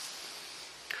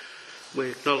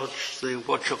We acknowledge the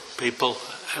Whadjuk people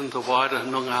and the wider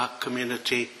Noongar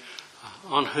community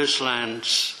on whose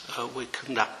lands we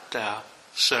conduct our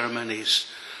ceremonies,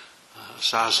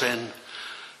 Zazen,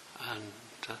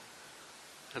 and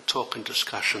a talk and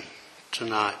discussion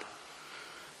tonight.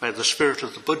 May the spirit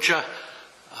of the Budja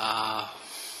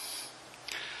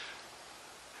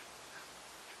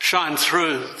shine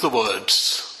through the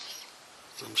words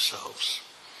themselves.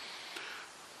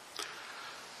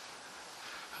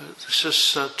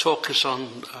 This talk is on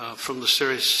from the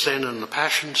series Zen and the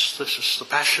Passions. This is the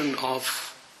passion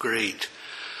of greed.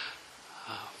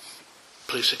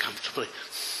 Please sit comfortably.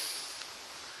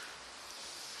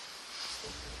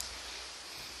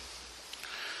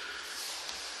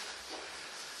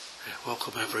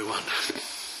 Welcome everyone.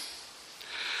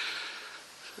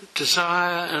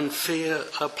 Desire and fear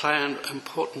play an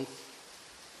important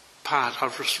part. I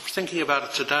was thinking about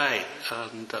it today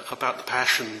and about the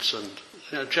passions and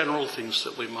general things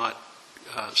that we might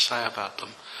say about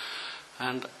them.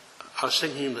 And I was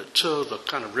thinking that two of the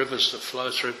kind of rivers that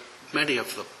flow through many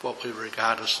of what we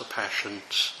regard as the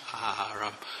passions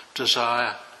are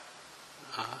desire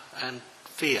and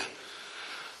fear.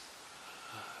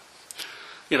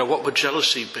 What would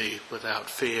jealousy be without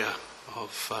fear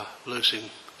of losing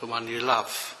the one you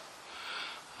love?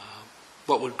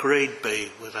 What would greed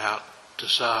be without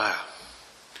desire?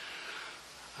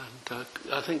 And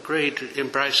I think greed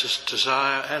embraces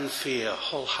desire and fear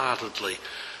wholeheartedly,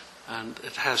 and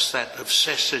it has that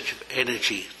obsessive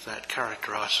energy that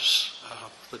characterises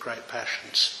the great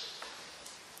passions.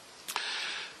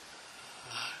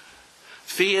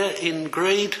 Fear in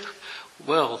greed,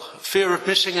 well, fear of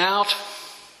missing out,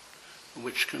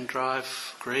 which can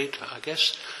drive greed, I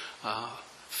guess.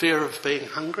 Fear of being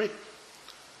hungry.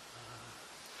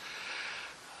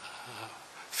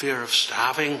 Fear of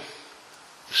starving.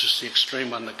 This is the extreme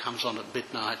one that comes on at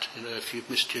midnight, if you've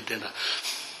missed your dinner.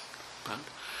 But,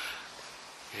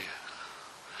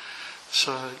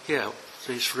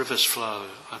 these rivers flow,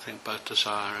 I think, both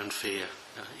desire and fear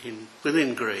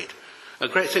within greed. A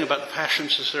great thing about the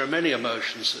passions is there are many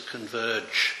emotions that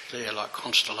converge there, like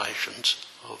constellations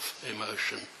of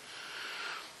emotion.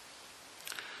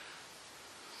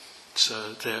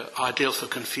 So they're ideal for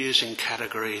confusing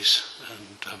categories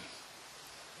and,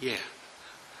 it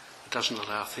doesn't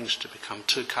allow things to become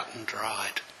too cut and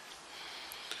dried.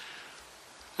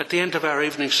 At the end of our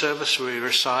evening service, we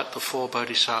recite the 4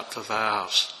 Bodhisattva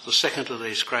vows. The second of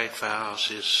these great vows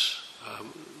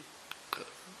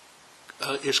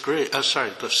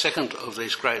the second of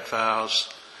these great vows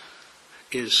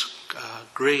is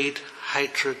greed,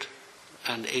 hatred,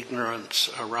 and ignorance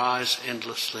arise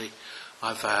endlessly.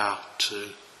 I vow to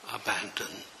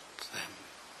abandon them.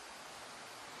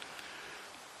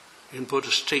 In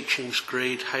Buddhist teachings,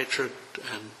 greed, hatred,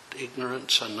 and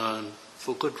ignorance are known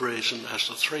for good reason as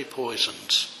the 3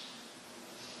 poisons.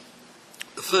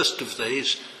 The first of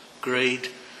these, greed,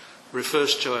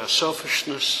 refers to our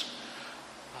selfishness,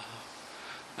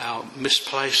 our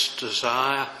misplaced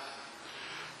desire.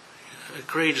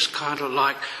 Greed is kind of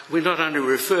like we not only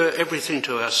refer everything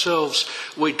to ourselves,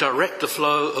 we direct the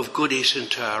flow of goodies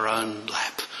into our own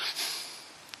lap.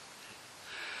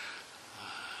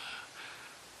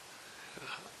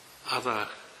 Other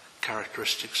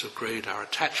characteristics of greed are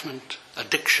attachment,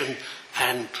 addiction,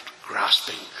 and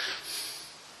grasping.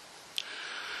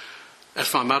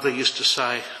 As my mother used to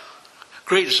say,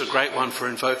 greed is a great one for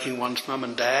invoking one's mum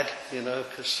and dad,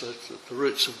 because the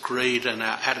roots of greed and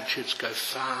our attitudes go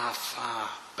far, far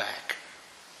back.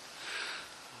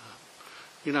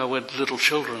 When little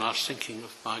children, I was thinking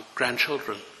of my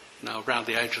grandchildren, around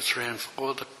the age of 3 and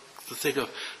 4, the thing of,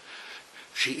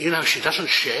 she doesn't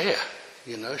share,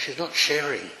 she's not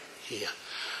sharing here.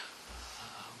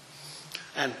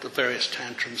 And the various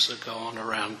tantrums that go on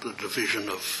around the division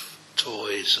of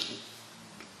toys and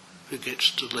who gets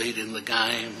to lead in the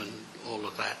game and all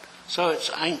of that. So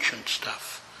it's ancient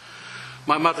stuff.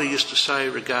 My mother used to say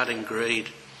regarding greed,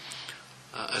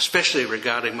 especially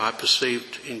regarding my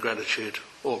perceived ingratitude,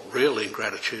 or real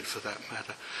ingratitude for that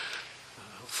matter,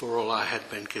 for all I had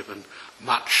been given,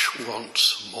 much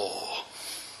wants more.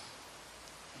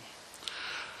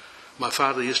 My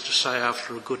father used to say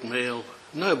after a good meal,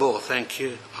 no more, thank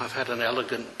you, I've had an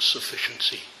elegant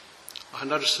sufficiency. I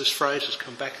noticed this phrase has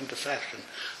come back into fashion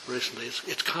recently.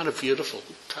 It's kind of beautiful.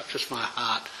 It touches my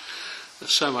heart.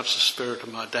 There's so much the spirit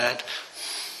of my dad.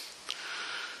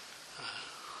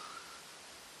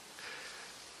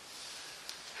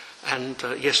 And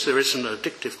yes, there is an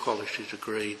addictive quality to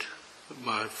greed.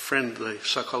 My friend, the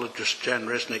psychologist Jan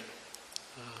Resnick,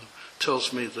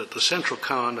 tells me that the central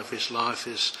koan of his life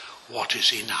is, what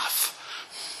is enough?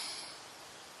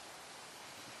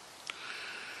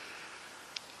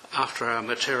 after our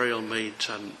material needs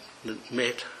are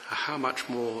met, how much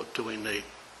more do we need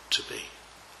to be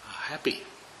happy?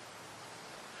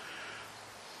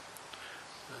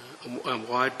 And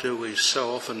why do we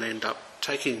so often end up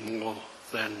taking more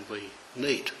than we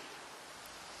need?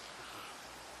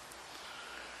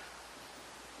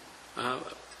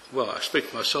 Well, I speak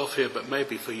for myself here, but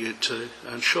maybe for you too,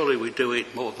 and surely we do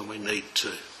eat more than we need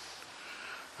to.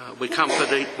 We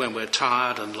comfort eat when we're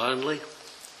tired and lonely.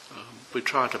 We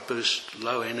try to boost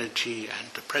low energy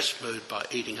and depressed mood by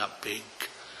eating up big.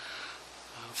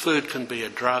 Food can be a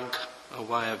drug, a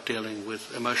way of dealing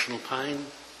with emotional pain,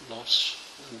 loss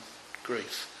and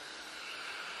grief.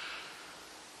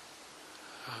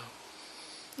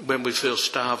 When we feel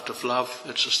starved of love,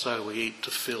 it's as though we eat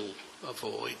to fill a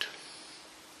void.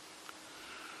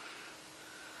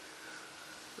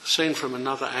 Seen from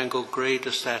another angle, greed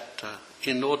is that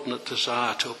inordinate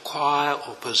desire to acquire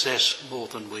or possess more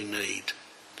than we need.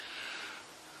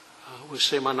 We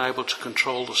seem unable to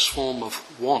control the swarm of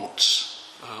wants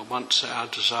once our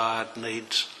desired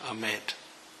needs are met.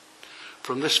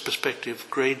 From this perspective,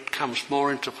 greed comes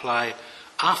more into play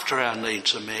after our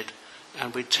needs are met,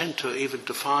 and we tend to even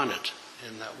define it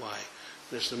in that way.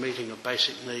 There's the meeting of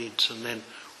basic needs, and then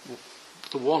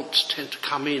the wants tend to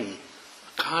come in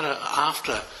kind of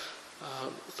after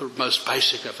the most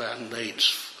basic of our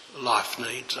needs, life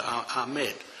needs, are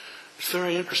met. It's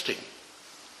very interesting.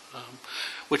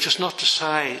 Which is not to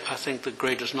say, I think, that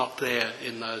greed is not there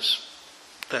in that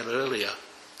earlier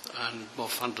and more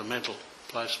fundamental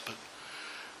place, but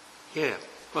yeah,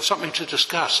 well, something to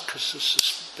discuss, because this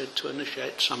is meant to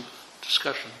initiate some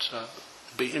discussion, so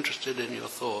I'd be interested in your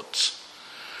thoughts.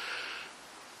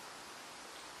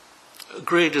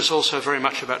 Greed is also very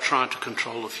much about trying to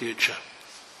control the future.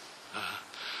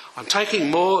 I'm taking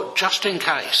more just in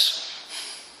case.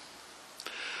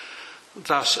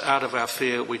 Thus, out of our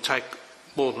fear, we take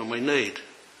more than we need.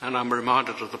 And I'm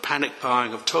reminded of the panic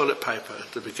buying of toilet paper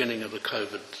at the beginning of the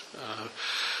COVID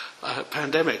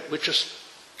pandemic, which is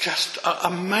just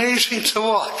amazing to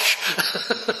watch.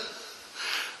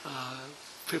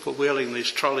 People wheeling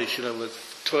these trolleys, with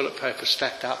toilet paper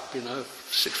stacked up,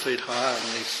 6 feet high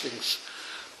and these things.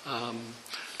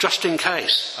 Just in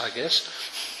case, I guess.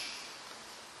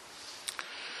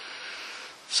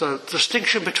 So the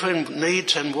distinction between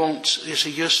needs and wants is a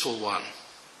useful one,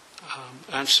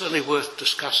 and certainly worth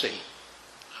discussing.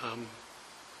 How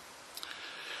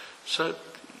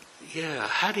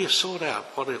do you sort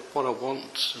out what are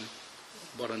wants and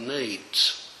what are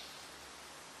needs?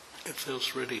 It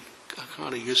feels really a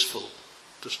kind of useful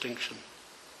distinction.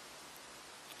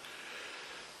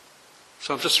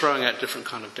 So I'm just throwing out different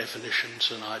kind of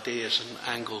definitions and ideas and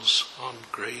angles on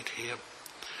greed here.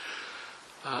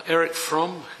 Erich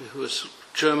Fromm, who was a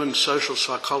German social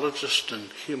psychologist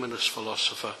and humanist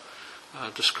philosopher,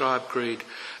 described greed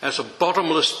as a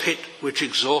bottomless pit which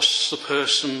exhausts the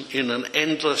person in an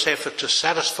endless effort to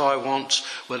satisfy wants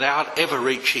without ever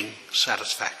reaching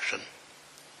satisfaction.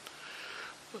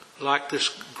 Like this,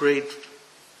 greed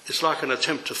is like an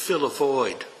attempt to fill a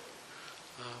void.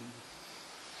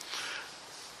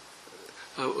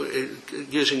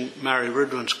 Using Mary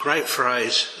Rudman's great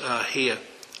phrase here,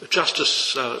 just as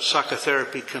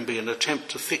psychotherapy can be an attempt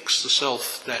to fix the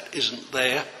self that isn't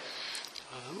there,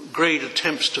 greed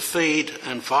attempts to feed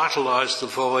and vitalise the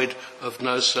void of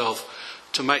no self,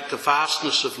 to make the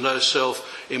vastness of no self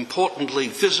importantly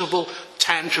visible,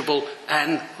 tangible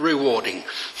and rewarding.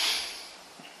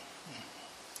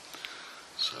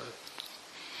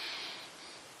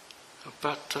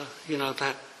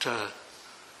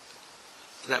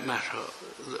 That matter,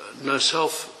 no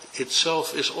self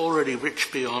itself is already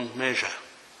rich beyond measure.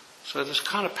 So there's a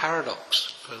kind of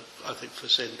paradox, I think, for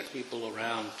Zen people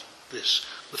around this.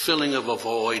 The filling of a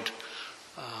void,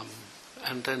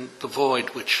 and then the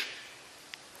void which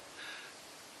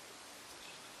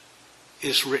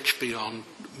is rich beyond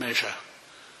measure,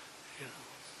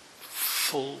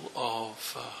 full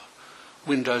of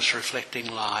windows reflecting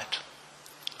light,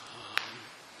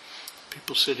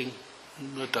 people sitting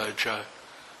in the dojo,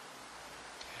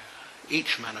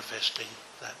 each manifesting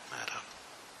that matter.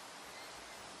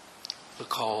 The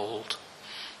cold.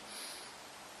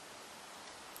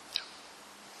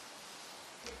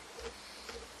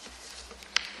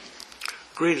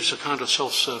 Greed is a kind of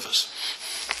self-service.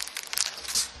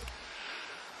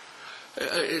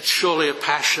 It's surely a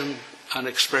passion, an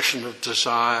expression of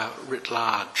desire writ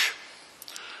large.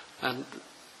 And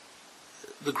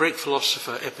the Greek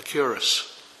philosopher Epicurus,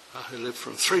 who lived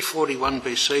from 341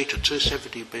 BC to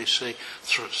 270 BC,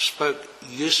 spoke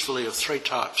usefully of three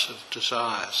types of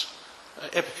desires.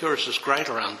 Epicurus is great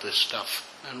around this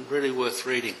stuff and really worth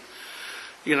reading.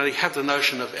 you have the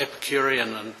notion of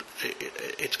Epicurean, and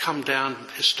it's come down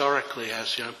historically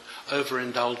as,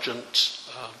 overindulgence,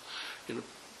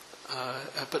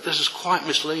 but this is quite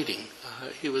misleading.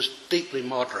 He was deeply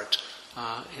moderate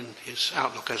in his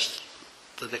outlook, as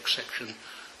the next section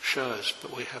shows,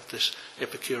 but we have this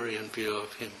Epicurean view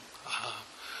of him,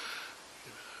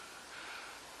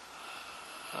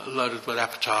 loaded with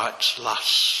appetites,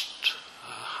 lust,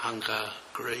 hunger,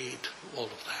 greed, all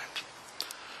of that.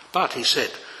 But, he said,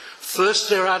 first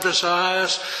there are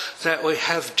desires that we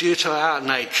have due to our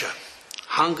nature.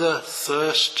 Hunger,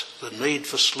 thirst, the need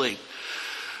for sleep.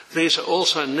 These are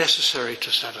also necessary to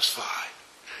satisfy.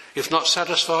 If not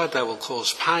satisfied, they will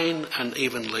cause pain and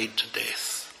even lead to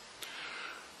death.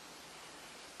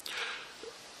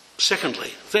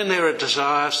 Secondly, then there are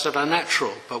desires that are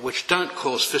natural, but which don't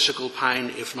cause physical pain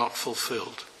if not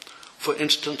fulfilled. For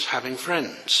instance, having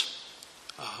friends,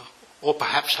 or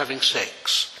perhaps having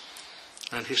sex.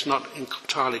 And he's not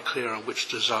entirely clear on which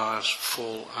desires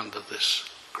fall under this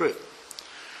group.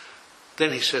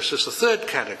 Then he says there's a third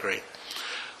category,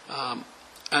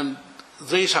 and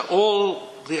these are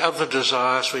all the other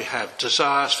desires we have.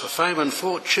 Desires for fame and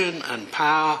fortune and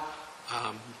power,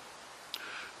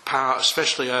 power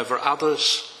especially over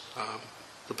others,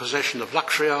 the possession of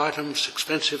luxury items,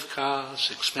 expensive cars,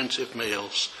 expensive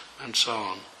meals, and so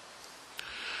on.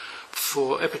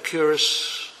 For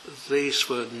Epicurus, these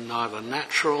were neither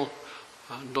natural,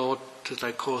 nor did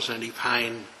they cause any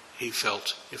pain, he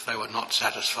felt, if they were not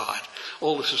satisfied.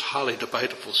 All this is highly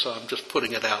debatable, so I'm just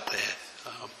putting it out there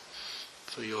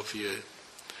for your view.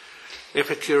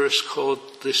 Epicurus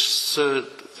called these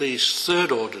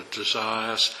third-order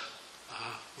desires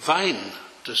vain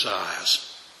desires.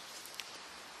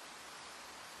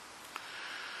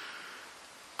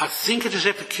 I think it is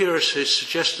Epicurus who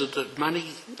suggested that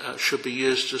money should be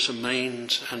used as a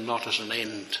means and not as an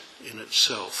end in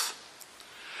itself.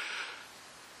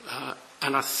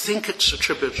 And I think it's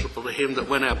attributable to him that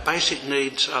when our basic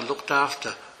needs are looked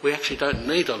after, we actually don't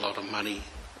need a lot of money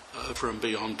over and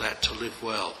beyond that to live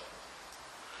well.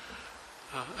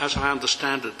 As I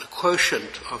understand it, the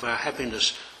quotient of our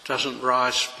happiness doesn't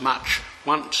rise much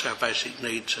once our basic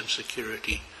needs and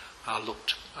security are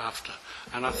looked after.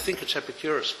 And I think it's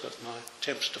Epicurus, but my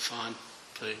attempts to find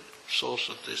the source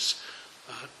of this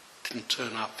didn't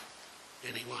turn up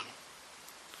anyone.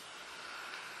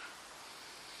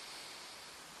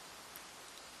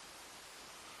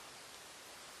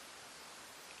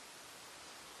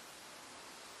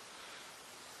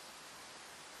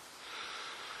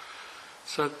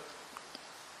 So,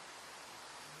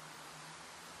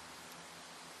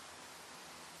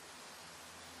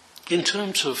 in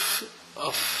terms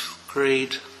of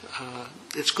greed,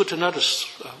 it's good to notice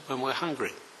when we're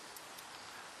hungry.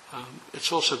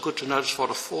 It's also good to notice what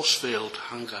a force field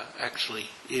hunger actually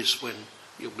is when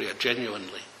we are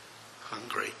genuinely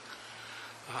hungry.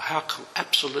 How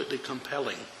absolutely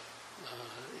compelling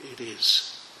it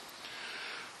is.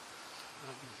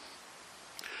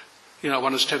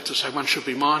 One is tempted to say one should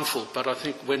be mindful, but I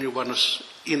think when one is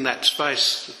in that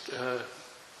space,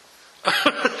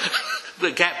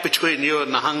 the gap between you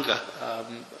and the hunger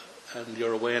and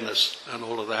your awareness and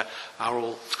all of that are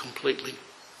all completely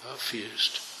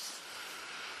fused.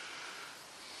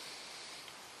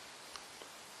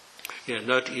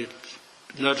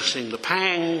 Noticing the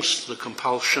pangs, the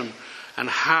compulsion, and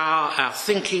how our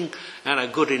thinking and our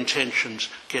good intentions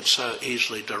get so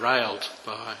easily derailed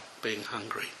by being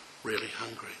hungry, really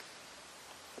hungry.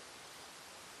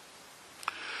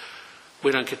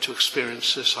 We don't get to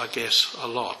experience this, I guess, a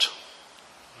lot.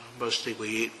 Mostly we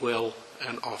eat well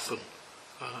and often,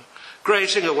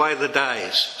 grazing away the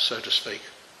days, so to speak.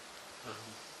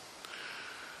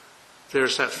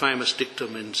 There's that famous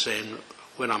dictum in Zen,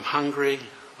 when I'm hungry,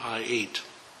 I eat.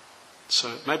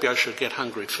 So maybe I should get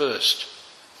hungry first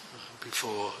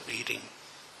before eating.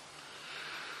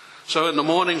 So in the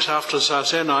mornings after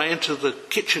Zazen, I enter the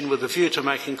kitchen with a view to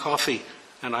making coffee,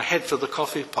 and I head for the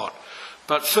coffee pot.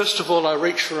 But first of all, I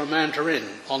reach for a mandarin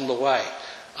on the way.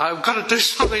 I've got to do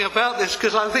something about this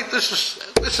because I think this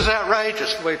is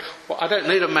outrageous. I don't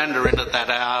need a mandarin at that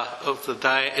hour of the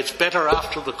day. It's better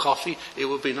after the coffee. It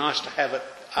would be nice to have it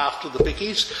after the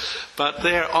bickies. But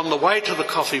there, on the way to the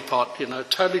coffee pot,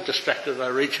 totally distracted, I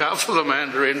reach out for the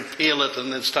mandarin, peel it,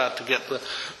 and then start to get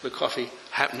the coffee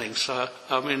happening. So,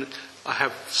 I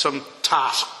have some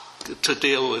task to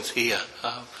deal with here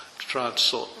to try and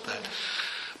sort that.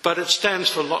 But it stands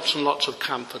for lots and lots of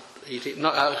comfort eating,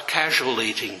 not casual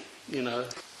eating,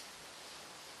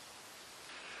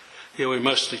 Here we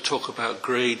mostly talk about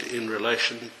greed in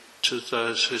relation to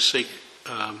those who seek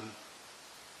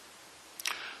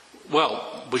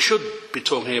well, we should be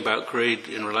talking about greed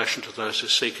in relation to those who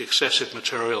seek excessive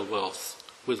material wealth.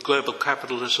 With global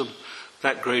capitalism,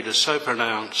 that greed is so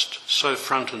pronounced, so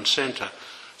front and centre,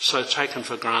 so taken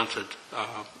for granted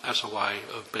as a way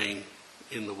of being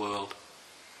in the world.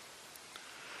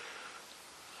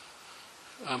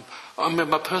 I mean,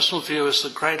 my personal view is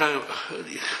that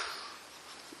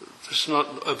it's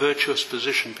not a virtuous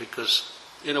position because,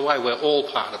 in a way, we're all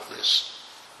part of this.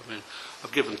 I mean,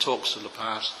 I've given talks in the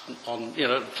past on,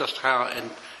 just how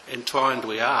entwined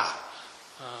we are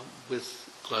with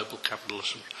global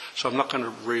capitalism. So I'm not going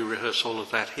to re-rehearse all of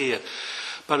that here.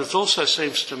 But it also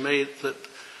seems to me that,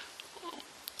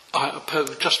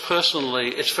 just personally,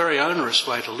 it's a very onerous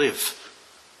way to live.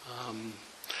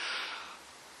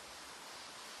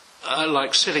 I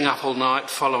like sitting up all night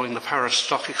following the Paris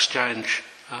Stock Exchange,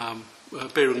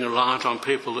 being reliant on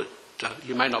people that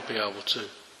you may not be able to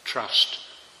trust.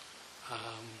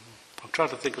 I'm trying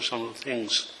to think of some of the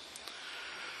things.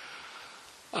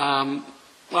 I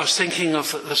was thinking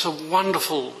of,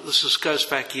 goes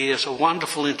back years, a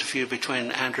wonderful interview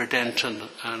between Andrew Denton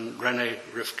and René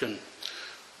Rifkin,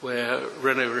 where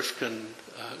René Rifkin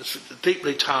is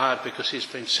deeply tired because he's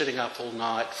been sitting up all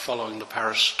night following the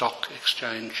Paris Stock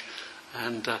Exchange,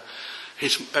 and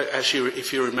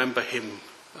if you remember him,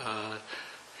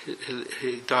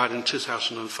 he died in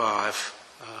 2005.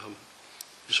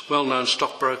 He's a well-known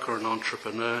stockbroker and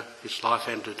entrepreneur. His life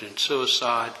ended in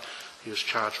suicide. He was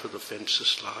charged with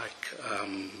offences like,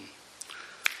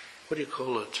 what do you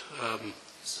call it?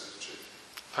 Insider trading.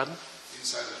 Pardon?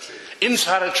 Insider trading.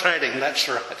 Insider trading, that's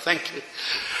right, thank you.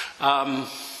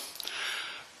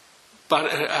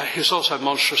 But he's also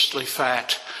monstrously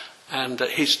fat, and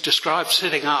he's described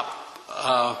sitting up,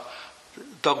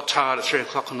 dog-tired at 3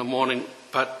 o'clock in the morning,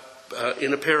 but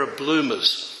in a pair of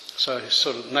bloomers. So he's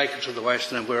sort of naked to the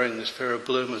waist and wearing this pair of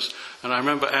bloomers. And I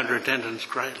remember Andrew Denton's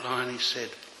great line, he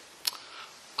said,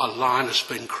 "A line has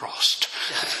been crossed."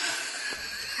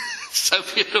 So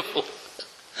beautiful.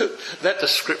 That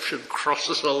description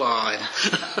crosses a line.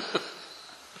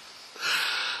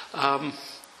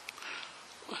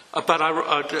 But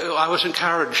I was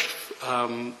encouraged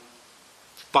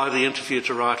by the interview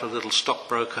to write a little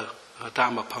stockbroker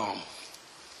dharma poem.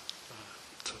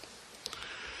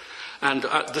 And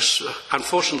this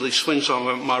unfortunately swings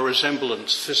on my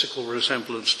physical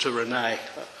resemblance to René. I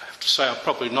have to say I'm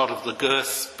probably not of the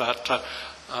girth, but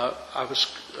I was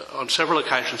on several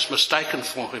occasions mistaken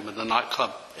for him in the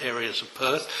nightclub areas of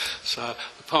Perth. So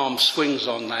the poem swings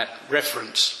on that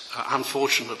reference,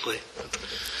 unfortunately.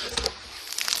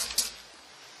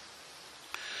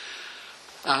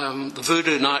 The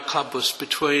Voodoo nightclub was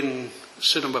between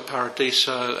Cinema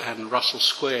Paradiso and Russell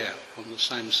Square, on the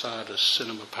same side as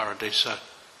Cinema Paradiso.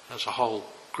 There's a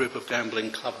whole group of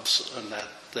gambling clubs and that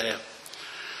there.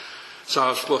 So I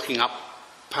was walking up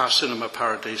past Cinema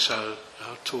Paradiso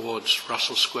towards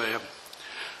Russell Square.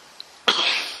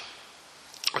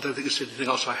 I don't think there's anything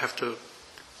else I have to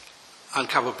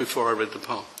uncover before I read the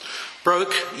poem.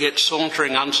 Broke, yet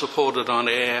sauntering unsupported on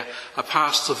air, I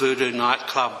passed the Voodoo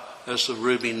nightclub as the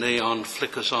ruby neon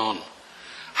flickers on.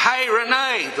 "Hey,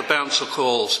 René," the bouncer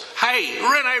calls. "Hey,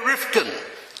 René Rifkin."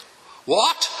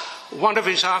 "What?" "One of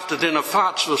his after-dinner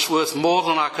farts was worth more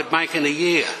than I could make in a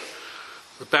year."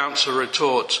 The bouncer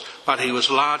retorts, "But he was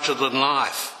larger than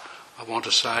life." I want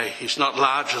to say, "He's not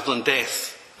larger than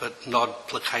death," but nod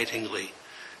placatingly.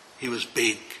 He was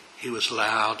big, he was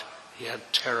loud, he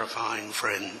had terrifying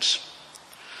friends.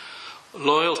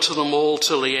 Loyal to them all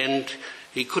till the end,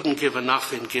 he couldn't give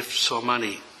enough in gifts or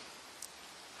money.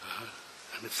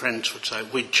 And the friends would say,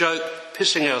 we'd joke,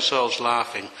 pissing ourselves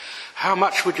laughing. "How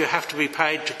much would you have to be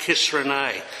paid to kiss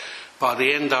René?" By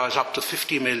the end I was up to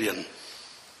 50 million.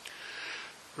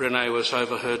 René was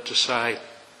overheard to say,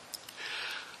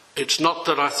 "It's not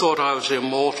that I thought I was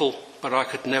immortal, but I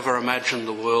could never imagine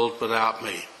the world without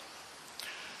me."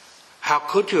 How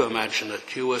could you imagine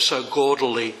it? You were so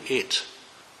gaudily it.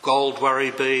 Gold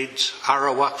worry beads,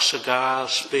 Arawak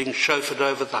cigars, being chauffeured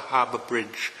over the harbour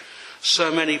bridge.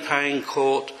 So many paying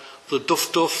court, the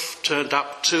doof-doof turned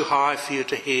up too high for you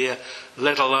to hear,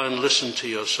 let alone listen to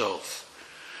yourself.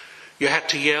 You had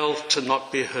to yell to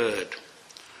not be heard.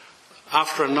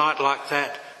 After a night like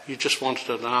that, you just wanted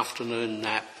an afternoon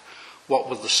nap, what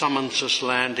with the summonses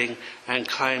landing and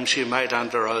claims you made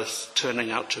under oath turning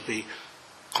out to be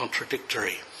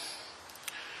contradictory.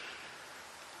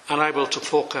 Unable to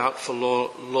fork out for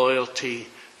loyalty,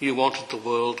 you wanted the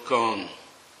world gone.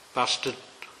 Busted,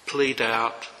 plead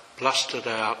out, blustered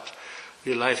out,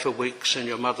 you lay for weeks in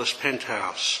your mother's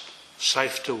penthouse,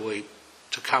 safe to weep,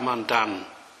 to come undone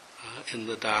in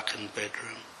the darkened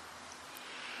bedroom.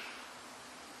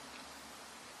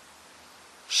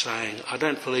 saying, I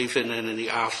don't believe in any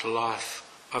afterlife.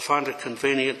 I find it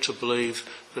convenient to believe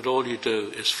that all you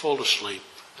do is fall asleep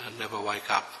and never wake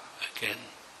up again.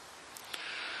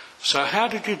 So how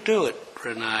did you do it,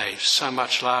 Renee, so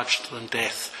much larger than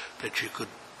death that you could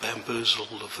bamboozle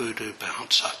the voodoo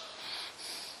bouncer?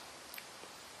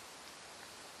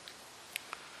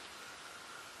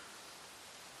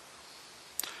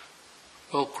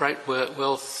 Well, great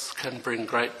wealth can bring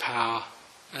great power,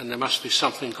 and there must be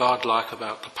something godlike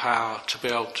about the power to be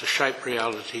able to shape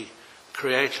reality,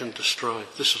 create and destroy.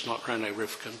 This is not Rene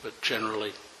Rifkin, but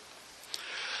generally.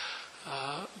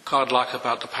 Godlike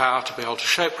about the power to be able to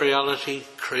shape reality,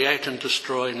 create and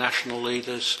destroy national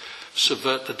leaders,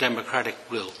 subvert the democratic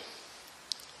will.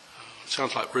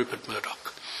 Sounds like Rupert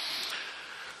Murdoch.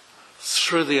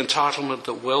 Through the entitlement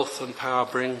that wealth and power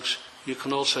brings, you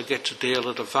can also get to deal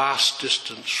at a vast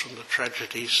distance from the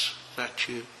tragedies that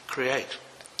you create.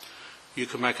 You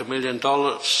can make $1 million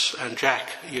and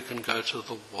Jack, you can go to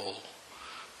the wall.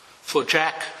 For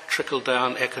Jack,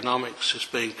 trickle-down economics is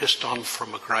being pissed on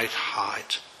from a great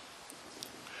height.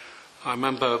 I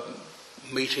remember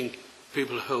meeting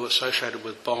people who were associated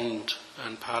with Bond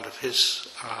and part of his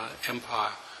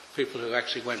empire, people who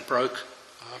actually went broke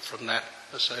from that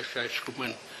association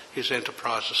when his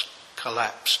enterprises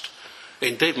collapsed.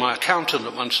 Indeed, my accountant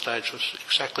at one stage was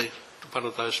exactly one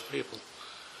of those people.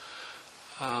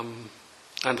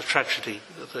 And the tragedy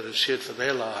that ensued for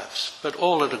their lives, but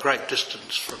all at a great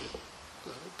distance from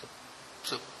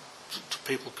the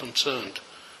people concerned.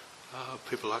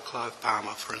 People like Clive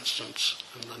Palmer, for instance,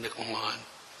 and the nickel mine.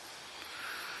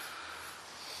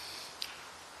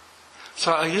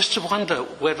 So I used to wonder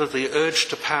whether the urge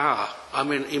to power, I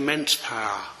mean immense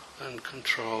power and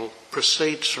control,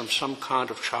 proceeds from some kind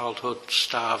of childhood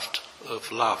starved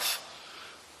of love.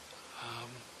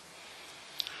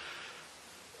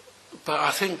 But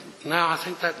I think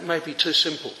that may be too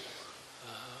simple,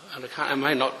 and it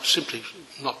may not simply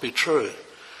not be true.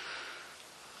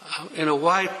 In a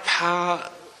way, power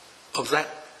of that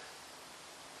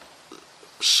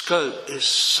scope is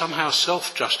somehow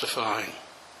self-justifying,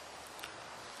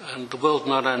 and the world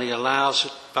not only allows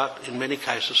it, but in many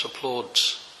cases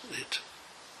applauds it.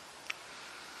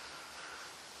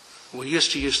 We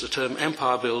used to use the term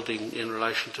empire building in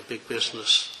relation to big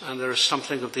business, and there is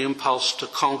something of the impulse to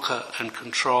conquer and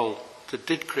control that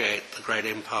did create the great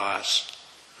empires.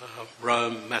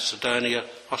 Rome, Macedonia,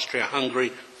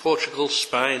 Austria-Hungary, Portugal,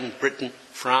 Spain, Britain,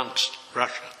 France,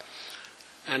 Russia,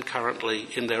 and currently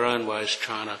in their own ways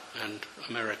China and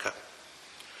America.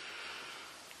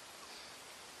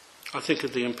 I think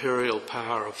of the imperial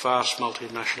power of vast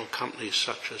multinational companies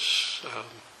such as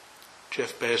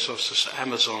Jeff Bezos'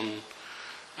 Amazon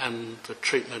and the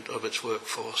treatment of its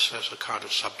workforce as a kind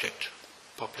of subject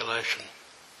population.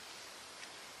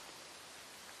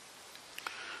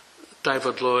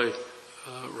 David Loy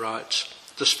writes,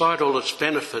 despite all its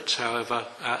benefits, however,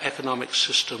 our economic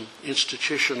system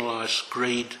institutionalised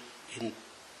greed in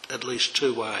at least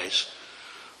two ways.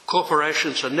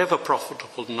 Corporations are never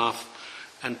profitable enough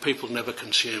and people never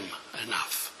consume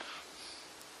enough.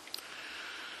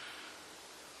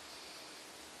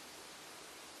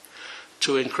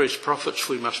 To increase profits,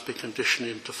 we must be conditioned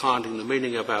into finding the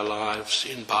meaning of our lives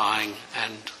in buying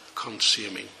and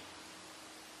consuming.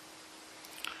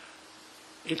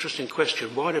 Interesting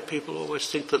question. Why do people always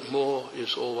think that more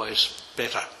is always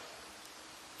better?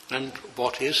 And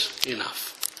what is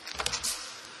enough?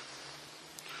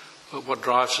 What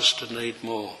drives us to need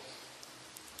more?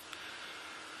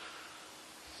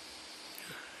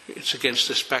 It's against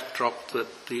this backdrop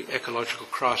that the ecological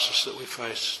crisis that we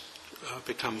face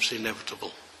becomes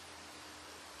inevitable.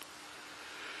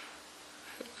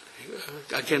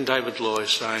 Again, David Loy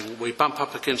is saying, we bump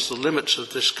up against the limits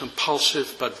of this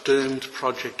compulsive but doomed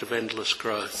project of endless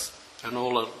growth. And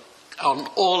on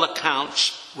all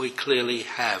accounts, we clearly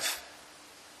have.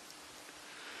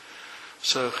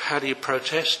 So how do you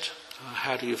protest?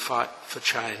 How do you fight for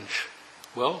change?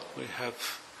 Well, we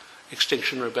have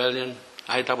Extinction Rebellion,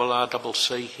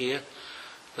 ARRCC here,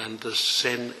 and the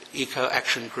Zen Eco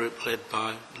Action Group led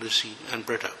by Lucy and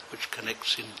Britta, which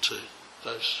connects into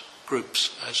those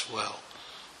groups as well.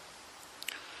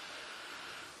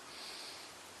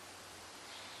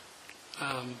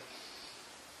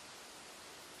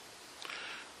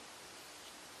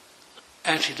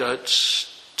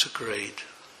 Antidotes to greed.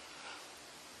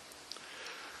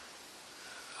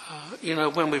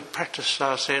 When we practice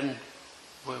our Zen,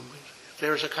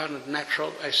 there is a kind of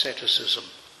natural asceticism.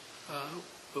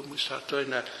 When we start doing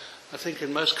that, I think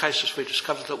in most cases we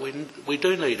discover that we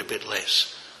do need a bit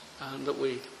less, and that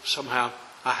we somehow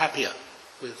are happier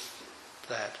with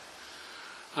that.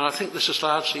 And I think this is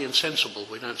largely insensible.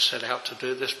 We don't set out to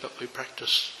do this, but we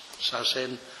practice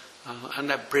Zazen, and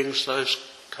that brings those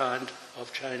kind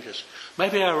of changes.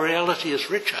 Maybe our reality is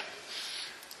richer,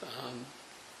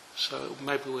 so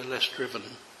maybe we're less driven.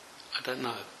 I don't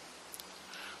know.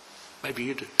 Maybe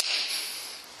you do.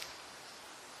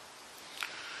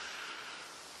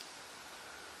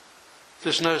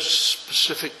 There's no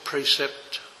specific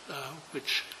precept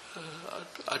which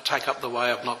I take up the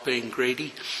way of not being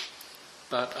greedy,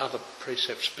 but other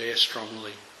precepts bear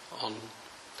strongly on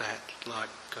that, like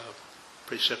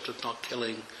precept of not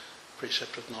killing,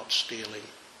 precept of not stealing,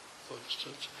 for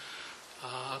instance.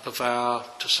 The vow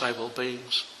to save all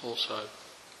beings also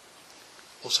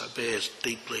bears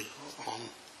deeply on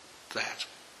that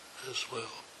as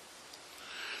well.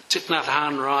 Thich Nhat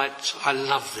Hanh writes, I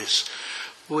love this,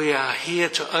 we are here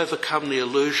to overcome the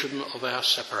illusion of our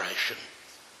separation.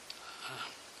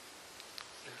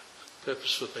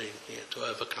 Purpose for being here, to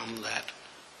overcome that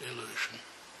illusion.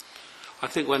 I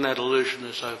think when that illusion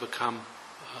is overcome,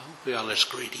 we are less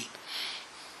greedy.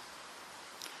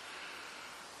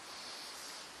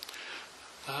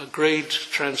 Greed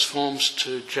transforms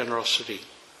to generosity.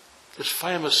 It's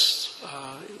famous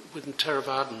within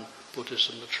Theravadan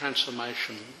Buddhism, the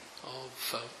transformation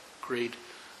of greed,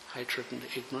 hatred and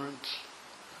ignorance.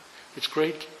 Its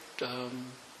greed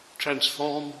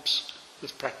transforms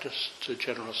with practice to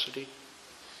generosity.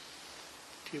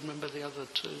 Do you remember the other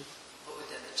two? What were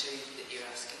the other two that you're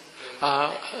asking?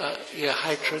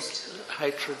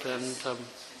 Hatred and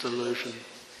delusion.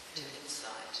 To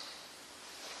insight.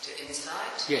 To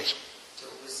insight? Yes. To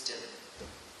wisdom.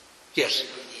 Yes.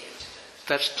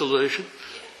 That's delusion.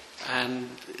 Yeah. And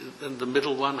the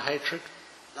middle one, hatred?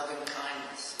 Loving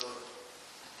kindness,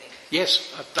 I think.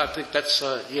 Yes, I think that's,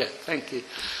 thank you.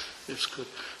 It's good.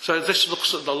 So this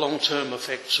looks at the long-term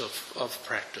effects of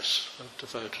practice, of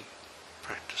devoted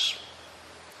practice.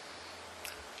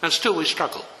 And still we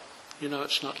struggle. You know,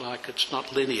 it's not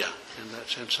linear in that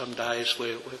sense. Some days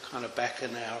we're kind of back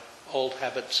in our old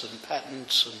habits and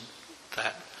patterns and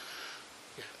that.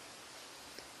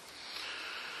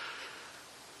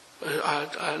 Yeah.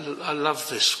 I love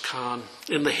this Khan.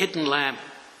 In The Hidden Lamp,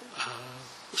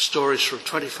 stories from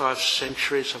 25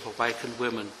 centuries of awakened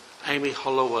women, Amy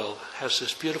Hollowell has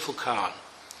this beautiful Khan.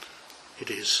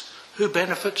 It is, who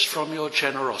benefits from your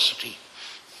generosity?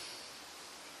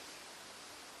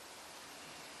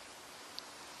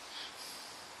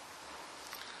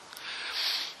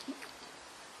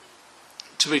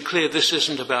 To be clear, this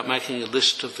isn't about making a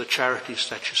list of the charities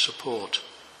that you support,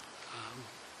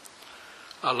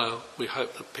 although we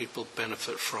hope that people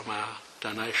benefit from our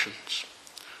donations.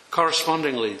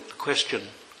 Correspondingly, the question,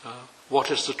 what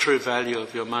is the true value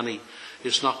of your money,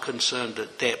 is not concerned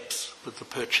at depth with the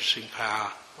purchasing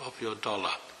power of your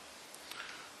dollar.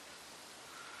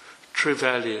 True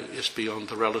value is beyond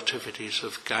the relativities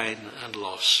of gain and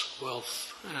loss,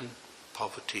 wealth and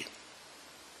poverty.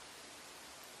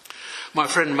 My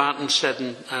friend Martin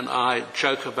Seddon and I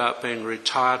joke about being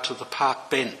retired to the park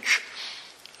bench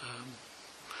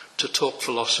to talk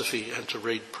philosophy and to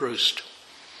read Proust.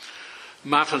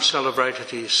 Martin celebrated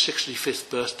his 65th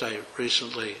birthday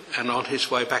recently, and on his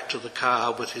way back to the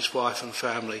car with his wife and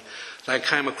family, they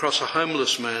came across a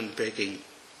homeless man begging.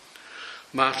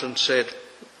 Martin said,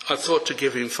 I thought to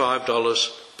give him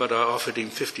 $5, but I offered him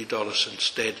 $50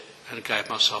 instead and gave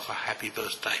myself a happy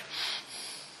birthday.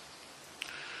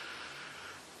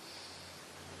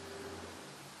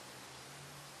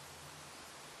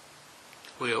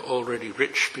 We are already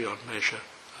rich beyond measure.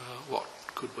 What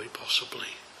could we possibly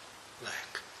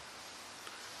lack?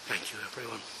 Thank you,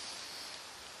 everyone.